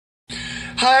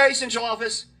Hi, central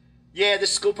office. Yeah,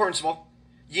 this is school principal.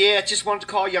 Yeah, just wanted to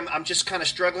call you. I'm just kind of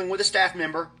struggling with a staff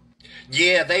member.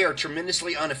 Yeah, they are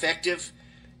tremendously ineffective.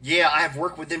 Yeah, I have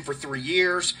worked with them for 3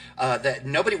 years. That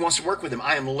nobody wants to work with them.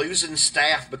 I am losing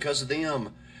staff because of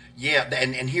them. Yeah,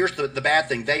 and here's the bad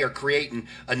thing. They are creating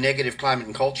a negative climate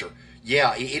and culture.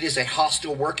 Yeah, it is a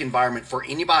hostile work environment for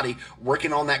anybody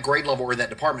working on that grade level or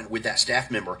that department with that staff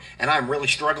member. And I'm really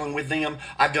struggling with them.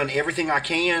 I've done everything I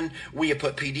can. We have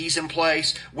put PDs in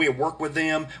place. We have worked with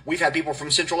them. We've had people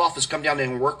from central office come down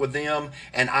and work with them.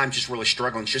 And I'm just really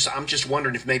struggling. I'm just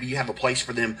wondering if maybe you have a place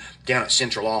for them down at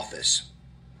central office.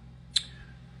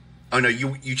 Oh, no,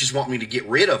 you just want me to get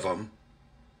rid of them?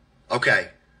 Okay.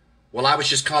 Well, I was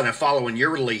just kind of following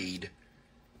your lead.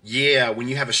 Yeah, when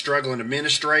you have a struggling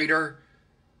administrator,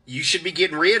 you should be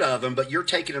getting rid of them, but you're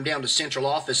taking them down to central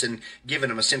office and giving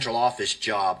them a central office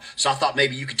job. So I thought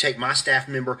maybe you could take my staff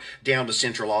member down to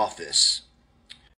central office.